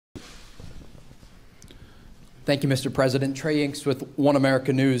Thank you, Mr. President. Trey Inks with One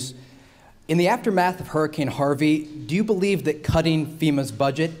America News. In the aftermath of Hurricane Harvey, do you believe that cutting FEMA's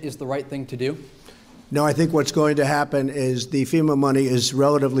budget is the right thing to do? No, I think what's going to happen is the FEMA money is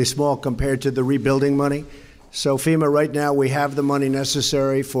relatively small compared to the rebuilding money. So FEMA right now, we have the money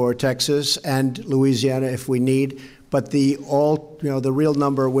necessary for Texas and Louisiana if we need. But the real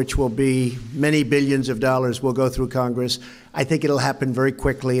number, which will be many billions of dollars, will go through Congress. I think it'll happen very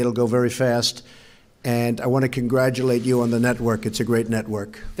quickly. It'll go very fast. And I want to congratulate you on the network. It's a great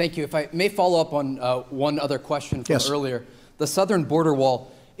network. Thank you. If I may follow up on one other question from earlier. The southern border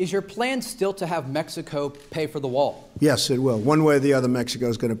wall, is your plan still to have Mexico pay for the wall? Yes, it will. One way or the other, Mexico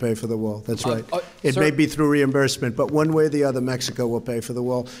is going to pay for the wall. That's right. It may be through reimbursement, but one way or the other, Mexico will pay for the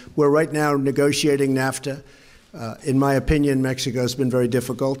wall. We're right now negotiating NAFTA. In my opinion, Mexico has been very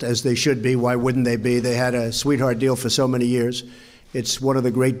difficult, as they should be. Why wouldn't they be? They had a sweetheart deal for so many years. It's one of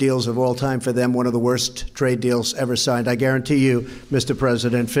the great deals of all time for them, one of the worst trade deals ever signed. I guarantee you, Mr.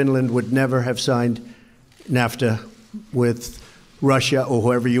 President, Finland would never have signed NAFTA with Russia or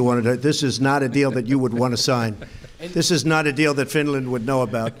whoever you wanted to. This is not a deal that you would want to sign. This is not a deal that Finland would know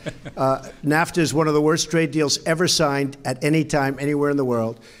about. NAFTA is one of the worst trade deals ever signed at any time, anywhere in the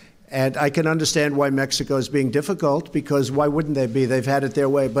world. And I can understand why Mexico is being difficult, because why wouldn't they be? They've had it their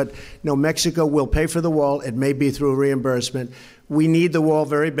way. But no, Mexico will pay for the wall. It may be through reimbursement. We need the wall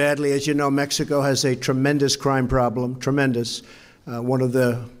very badly. As you know, Mexico has a tremendous crime problem, tremendous, one of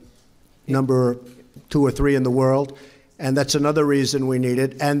the number 2 or 3 in the world. And that's another reason we need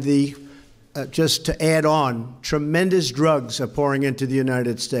it. And just to add on, tremendous drugs are pouring into the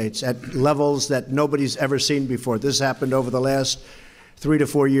United States at levels that nobody's ever seen before. This happened over the last 3 to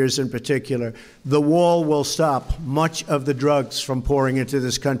 4 years in particular. The wall will stop much of the drugs from pouring into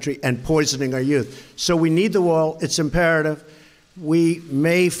this country and poisoning our youth. So we need the wall. It's imperative. We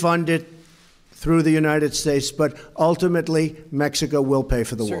may fund it through the United States, but ultimately Mexico will pay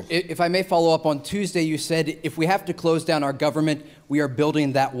for the wall. If I may follow up, on Tuesday you said if we have to close down our government, we are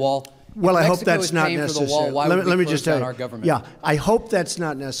building that wall. Well, I hope that's not necessary. Let me just tell you. Yeah, I hope that's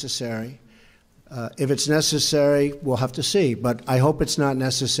not necessary. If it's necessary, we'll have to see, but I hope it's not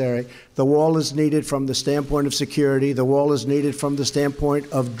necessary. The wall is needed from the standpoint of security. The wall is needed from the standpoint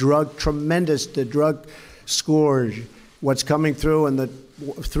of the drug scourge, what's coming through and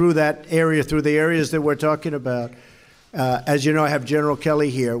through that area, through the areas that we're talking about. As you know, I have General Kelly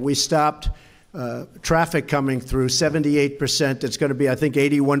here. We stopped traffic coming through 78%. It's going to be, I think,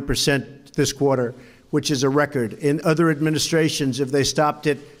 81% this quarter, which is a record. In other administrations, if they stopped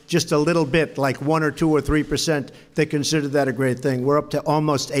it just a little bit, like 1 or 2 or 3%, they consider that a great thing. We're up to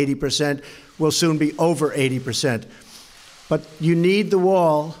almost 80%. We'll soon be over 80%. But you need the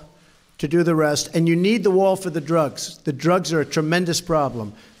wall to do the rest, and you need the wall for the drugs. The drugs are a tremendous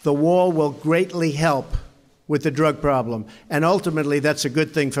problem. The wall will greatly help with the drug problem, and ultimately that's a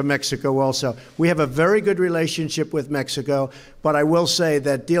good thing for Mexico also. We have a very good relationship with Mexico, but I will say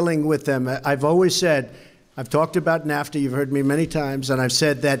that dealing with them, I've always said, I've talked about NAFTA, you've heard me many times, and I've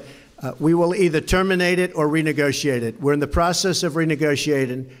said that we will either terminate it or renegotiate it. We're in the process of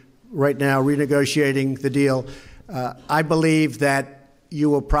renegotiating right now, renegotiating the deal. I believe that you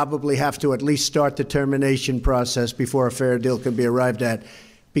will probably have to at least start the termination process before a fair deal can be arrived at,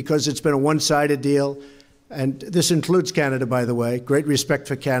 because it's been a one-sided deal. And this includes Canada, by the way. Great respect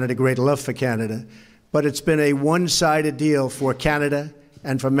for Canada, great love for Canada. But it's been a one-sided deal for Canada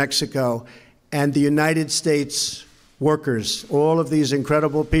and for Mexico. And the United States workers, all of these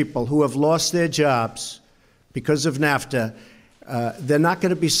incredible people who have lost their jobs because of NAFTA, they're not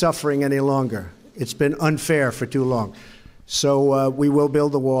going to be suffering any longer. It's been unfair for too long. So we will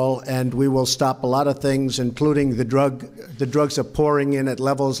build the wall, and we will stop a lot of things, including the drugs are pouring in at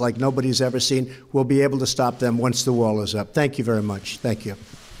levels like nobody's ever seen. We'll be able to stop them once the wall is up. Thank you very much. Thank you.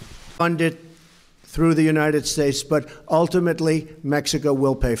 Fund it through the United States, but ultimately Mexico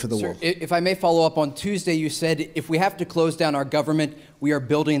will pay for the wall. If I may follow up, on Tuesday you said if we have to close down our government, we are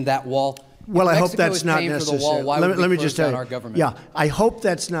building that wall. Well, I hope that's not necessary. Let me just tell you. Yeah, I hope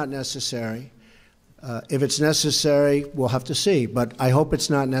that's not necessary. If it's necessary, we'll have to see, but I hope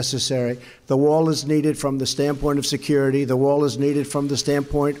it's not necessary. The wall is needed from the standpoint of security. The wall is needed from the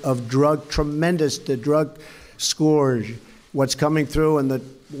standpoint of the drug scourge, what's coming through and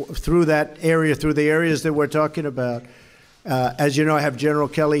through that area, through the areas that we're talking about. As you know, I have General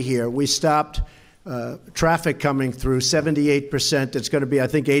Kelly here. We stopped traffic coming through 78%. It's going to be, I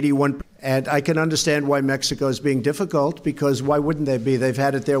think, 81%. And I can understand why Mexico is being difficult, because why wouldn't they be? They've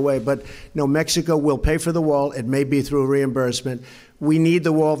had it their way. But no, Mexico will pay for the wall. It may be through reimbursement. We need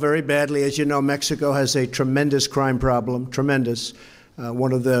the wall very badly. As you know, Mexico has a tremendous crime problem, tremendous.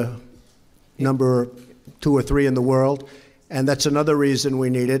 One of the number 2 or 3 in the world, and that's another reason we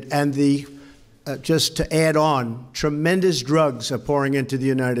need it. And just to add on, tremendous drugs are pouring into the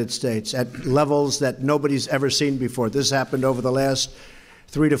United States at levels that nobody's ever seen before. This happened over the last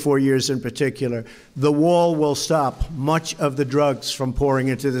 3 to 4 years in particular. The wall will stop much of the drugs from pouring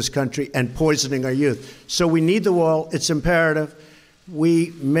into this country and poisoning our youth. So we need the wall. It's imperative.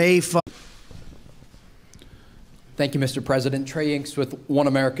 We may find. Thank you, Mr. President. Trey Inks with One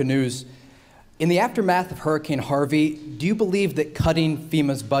America News. In the aftermath of Hurricane Harvey, do you believe that cutting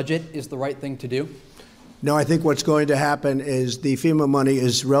FEMA's budget is the right thing to do? No, I think what's going to happen is the FEMA money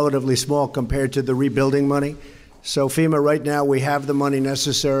is relatively small compared to the rebuilding money. So FEMA, right now, we have the money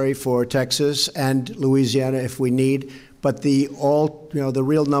necessary for Texas and Louisiana if we need, but the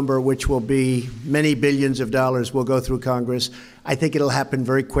real number, which will be many billions of dollars, will go through Congress. I think it'll happen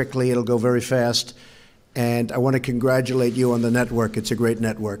very quickly. It'll go very fast. And I want to congratulate you on the network. It's a great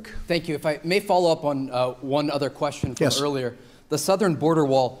network. Thank you. If I may follow up on one other question from earlier. The southern border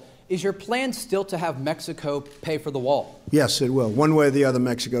wall, is your plan still to have Mexico pay for the wall? Yes, it will. One way or the other,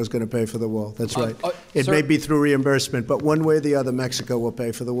 Mexico is going to pay for the wall. That's right. It sir, may be through reimbursement, but one way or the other, Mexico will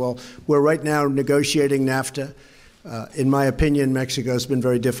pay for the wall. We're right now negotiating NAFTA. In my opinion, Mexico has been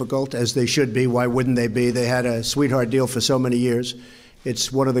very difficult, as they should be. Why wouldn't they be? They had a sweetheart deal for so many years.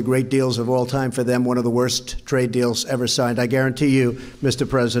 It's one of the great deals of all time for them, one of the worst trade deals ever signed. I guarantee you, Mr.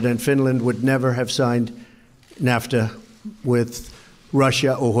 President, Finland would never have signed NAFTA with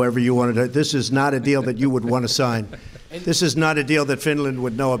Russia or whoever you wanted to. This is not a deal that you would want to sign. This is not a deal that Finland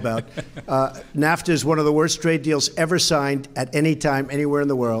would know about. NAFTA is one of the worst trade deals ever signed at any time, anywhere in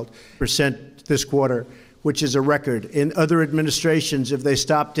the world. % this quarter, which is a record. In other administrations, if they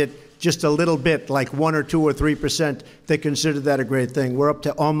stopped it just a little bit, like 1 or 2 or 3%, they considered that a great thing. We're up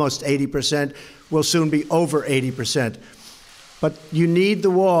to almost 80%. We'll soon be over 80%. But you need the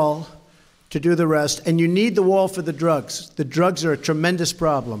wall to do the rest, and you need the wall for the drugs. The drugs are a tremendous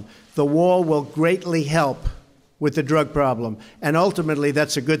problem. The wall will greatly help with the drug problem, and ultimately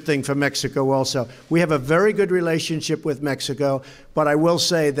that's a good thing for Mexico also. We have a very good relationship with Mexico, but I will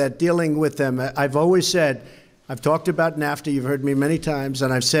say that dealing with them, I've always said, I've talked about NAFTA, you've heard me many times,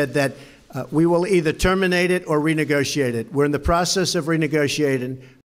 and I've said that we will either terminate it or renegotiate it. We're in the process of renegotiating.